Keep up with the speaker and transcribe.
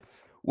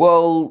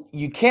Well,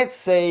 you can't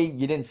say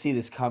you didn't see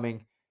this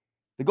coming.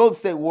 The Golden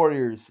State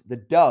Warriors, the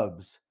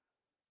Dubs,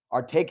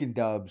 are taking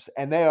dubs,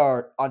 and they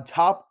are on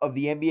top of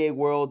the NBA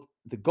world.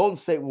 The Golden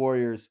State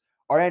Warriors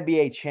are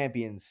NBA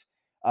champions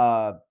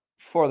uh,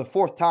 for the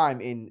fourth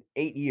time in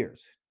 8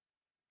 years.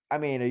 I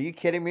mean, are you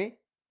kidding me?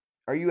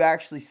 Are you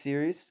actually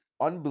serious?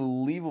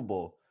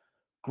 Unbelievable.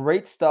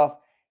 Great stuff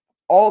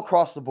all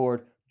across the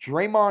board.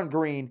 Draymond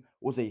Green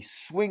was a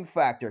swing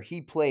factor.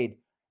 He played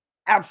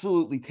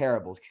absolutely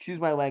terrible. Excuse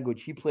my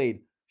language. He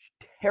played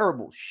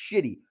terrible,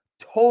 shitty,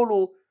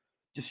 total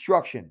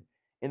destruction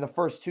in the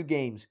first two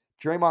games.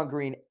 Draymond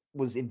Green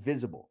was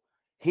invisible.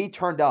 He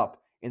turned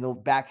up in the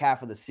back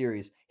half of the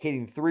series,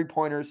 hitting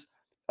three-pointers,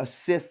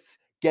 assists,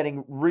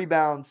 getting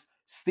rebounds,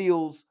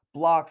 steals,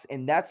 blocks,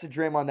 and that's the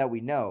Draymond that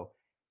we know.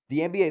 The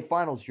NBA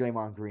Finals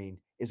Draymond Green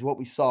is what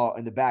we saw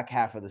in the back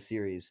half of the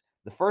series.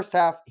 The first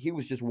half, he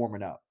was just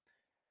warming up.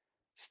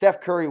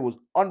 Steph Curry was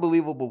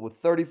unbelievable with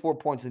 34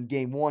 points in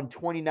game one,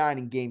 29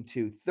 in game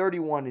two,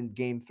 31 in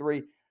game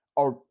three,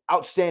 or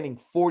outstanding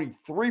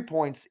 43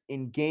 points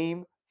in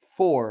game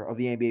four of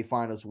the NBA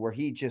Finals, where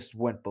he just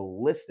went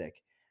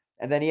ballistic.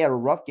 And then he had a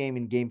rough game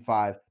in game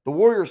five. The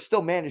Warriors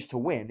still managed to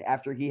win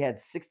after he had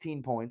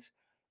 16 points,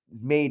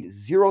 made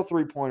 0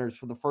 3-pointers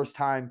for the first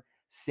time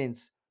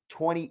since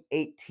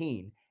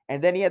 2018.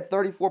 And then he had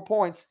 34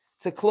 points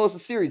to close the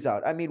series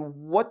out. I mean,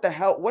 what the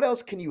hell? What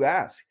else can you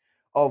ask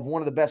of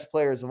one of the best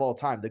players of all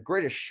time, the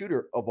greatest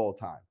shooter of all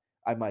time,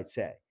 I might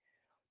say?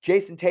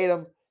 Jason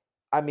Tatum,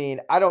 I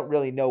mean, I don't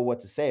really know what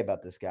to say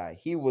about this guy.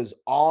 He was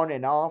on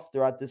and off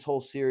throughout this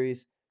whole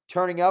series,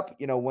 turning up,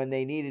 when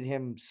they needed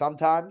him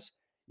sometimes.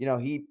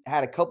 He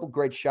had a couple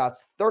great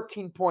shots,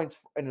 13 points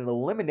in an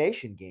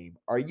elimination game.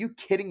 Are you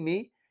kidding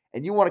me?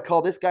 And you want to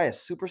call this guy a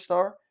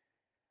superstar?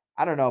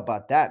 I don't know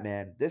about that,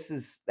 man.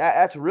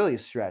 That's really a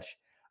stretch.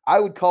 I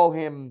would call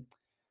him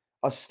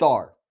a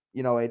star,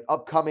 an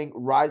upcoming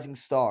rising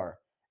star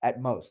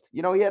at most.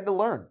 He had to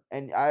learn,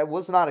 and I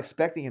was not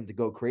expecting him to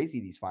go crazy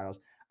these finals.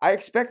 I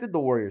expected the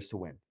Warriors to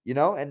win,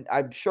 and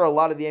I'm sure a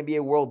lot of the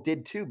NBA world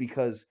did too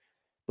because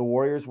the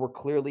Warriors were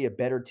clearly a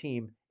better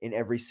team in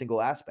every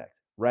single aspect,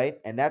 right?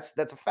 And that's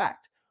a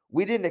fact.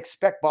 We didn't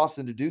expect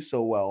Boston to do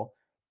so well,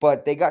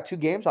 but they got two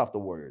games off the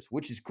Warriors,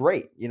 which is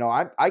great.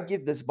 I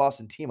give this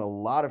Boston team a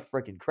lot of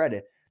freaking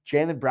credit.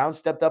 Jaylen Brown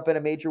stepped up in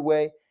a major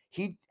way.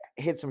 He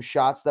hit some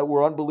shots that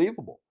were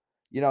unbelievable.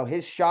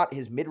 His shot,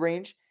 his mid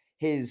range,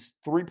 his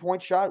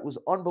 3-point shot was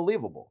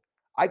unbelievable.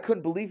 I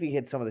couldn't believe he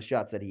hit some of the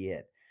shots that he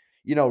hit.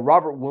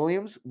 Robert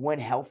Williams, when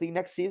healthy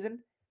next season,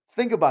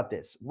 think about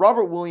this.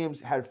 Robert Williams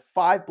had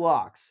 5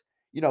 blocks,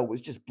 was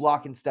just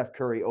blocking Steph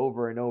Curry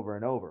over and over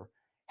and over,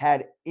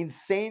 had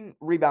insane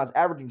rebounds,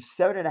 averaging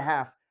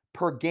 7.5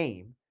 per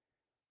game,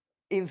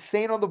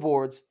 insane on the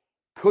boards,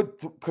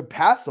 could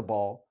pass the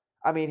ball.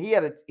 I mean,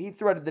 he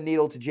threaded the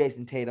needle to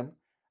Jason Tatum.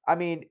 I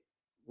mean,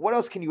 what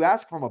else can you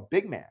ask from a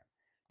big man?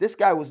 This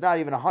guy was not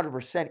even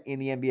 100% in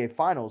the NBA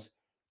Finals.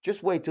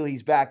 Just wait till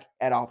he's back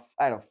at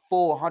a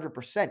full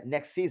 100%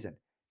 next season.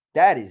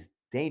 That is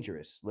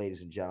dangerous,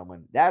 ladies and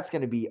gentlemen. That's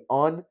going to be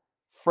unfreaking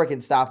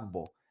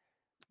stoppable.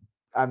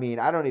 I mean,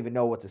 I don't even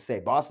know what to say.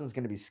 Boston's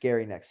going to be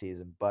scary next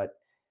season, but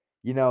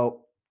you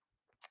know,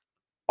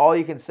 all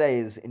you can say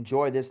is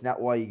enjoy this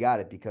not while you got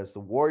it because the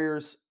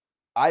Warriors,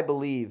 I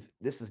believe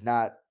this is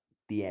not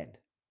the end,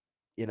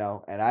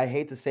 and I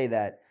hate to say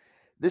that.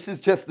 This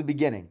is just the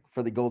beginning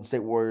for the Golden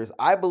State Warriors.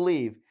 I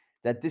believe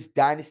that this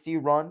dynasty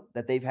run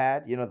that they've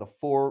had, the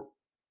 4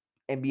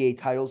 NBA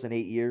titles in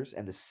 8 years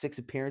and the 6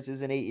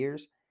 appearances in 8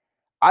 years,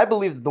 I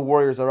believe that the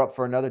Warriors are up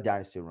for another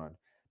dynasty run.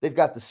 They've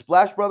got the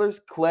Splash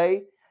Brothers,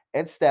 Clay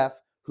and Steph,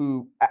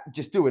 who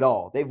just do it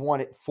all. They've won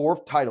it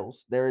 4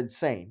 titles. They're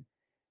insane,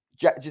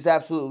 just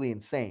absolutely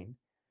insane.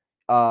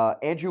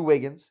 Andrew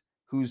Wiggins,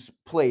 who's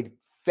played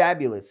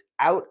fabulous,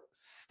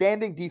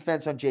 outstanding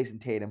defense on Jason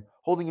Tatum,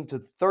 holding him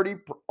to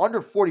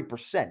under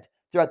 40%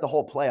 throughout the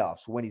whole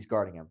playoffs when he's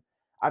guarding him.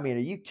 I mean,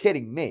 are you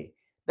kidding me?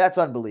 That's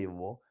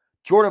unbelievable.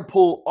 Jordan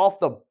Poole off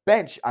the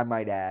bench, I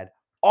might add,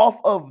 off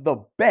of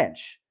the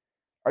bench.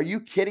 Are you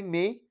kidding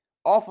me?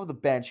 Off of the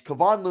bench.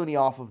 Kevon Looney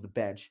off of the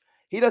bench.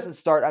 He doesn't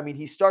start. I mean,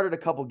 he started a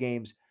couple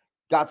games,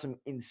 got some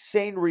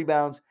insane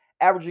rebounds,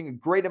 averaging a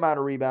great amount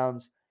of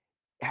rebounds,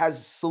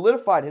 has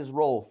solidified his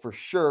role for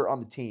sure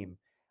on the team.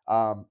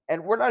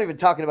 And we're not even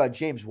talking about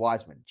James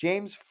Wiseman.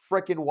 James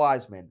frickin'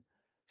 Wiseman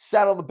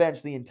sat on the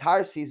bench the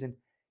entire season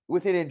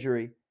with an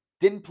injury,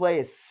 didn't play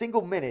a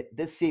single minute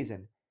this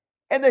season,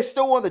 and they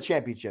still won the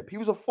championship. He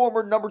was a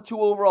former number 2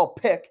 overall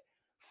pick,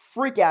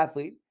 freak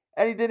athlete,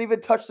 and he didn't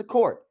even touch the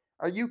court.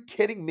 Are you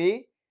kidding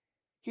me?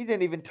 He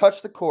didn't even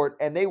touch the court,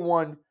 and they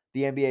won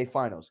the NBA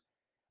Finals.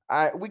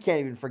 We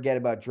can't even forget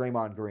about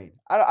Draymond Green.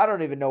 I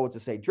don't even know what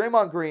to say.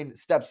 Draymond Green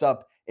steps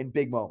up in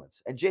big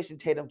moments, and Jason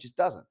Tatum just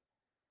doesn't.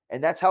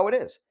 And that's how it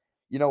is.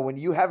 When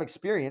you have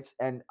experience,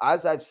 and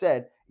as I've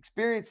said,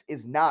 experience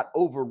is not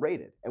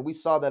overrated. And we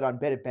saw that on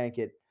Bet It Bank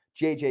It.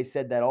 JJ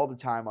said that all the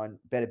time on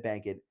Bet It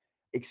Bank It.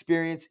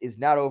 Experience is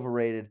not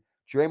overrated.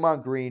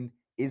 Draymond Green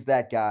is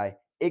that guy.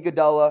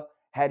 Iguodala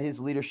had his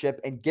leadership.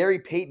 And Gary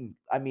Payton,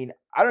 I mean,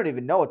 I don't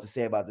even know what to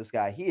say about this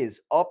guy. He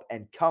is up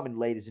and coming,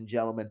 ladies and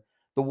gentlemen.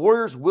 The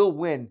Warriors will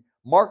win.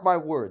 Mark my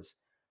words.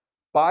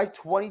 By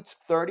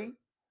 2030,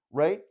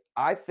 right?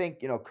 I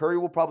think, Curry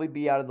will probably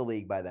be out of the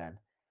league by then.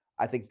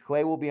 I think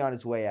Clay will be on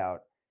his way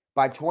out.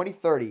 By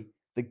 2030,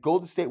 the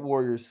Golden State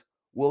Warriors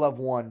will have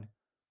won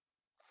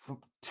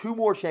two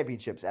more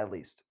championships at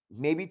least.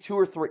 Maybe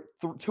two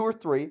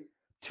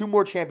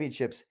more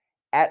championships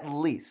at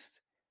least.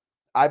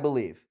 I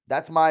believe.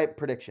 That's my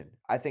prediction.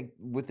 I think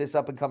with this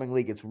up and coming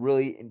league, it's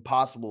really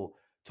impossible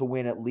to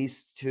win at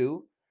least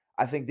two.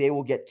 I think they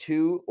will get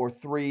two or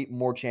three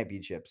more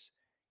championships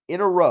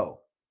in a row,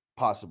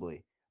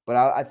 possibly. But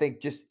I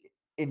think just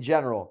in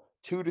general,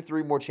 two to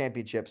three more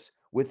championships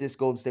with this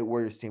Golden State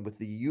Warriors team, with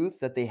the youth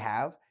that they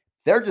have.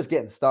 They're just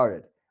getting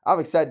started. I'm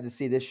excited to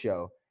see this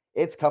show.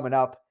 It's coming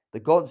up. The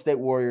Golden State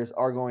Warriors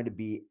are going to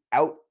be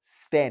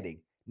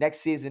outstanding next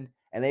season,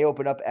 and they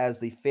open up as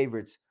the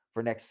favorites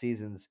for next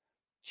season's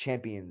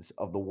champions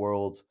of the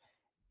world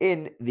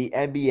in the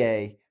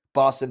NBA.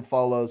 Boston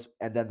follows,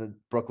 and then the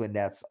Brooklyn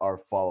Nets are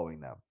following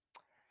them.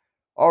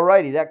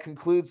 Alrighty, that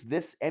concludes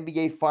this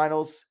NBA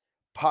Finals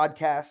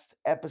podcast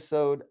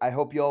episode. I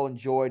hope you all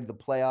enjoyed the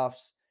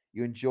playoffs.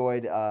 You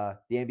enjoyed the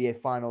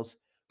NBA Finals.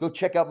 Go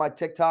check out my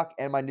TikTok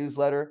and my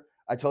newsletter.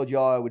 I told you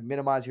all I would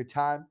minimize your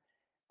time,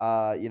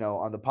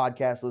 on the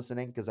podcast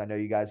listening, because I know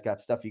you guys got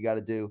stuff you got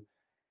to do.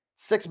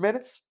 6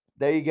 minutes.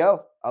 There you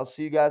go. I'll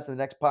see you guys in the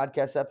next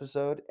podcast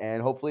episode,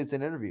 and hopefully it's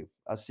an interview.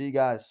 I'll see you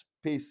guys.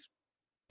 Peace.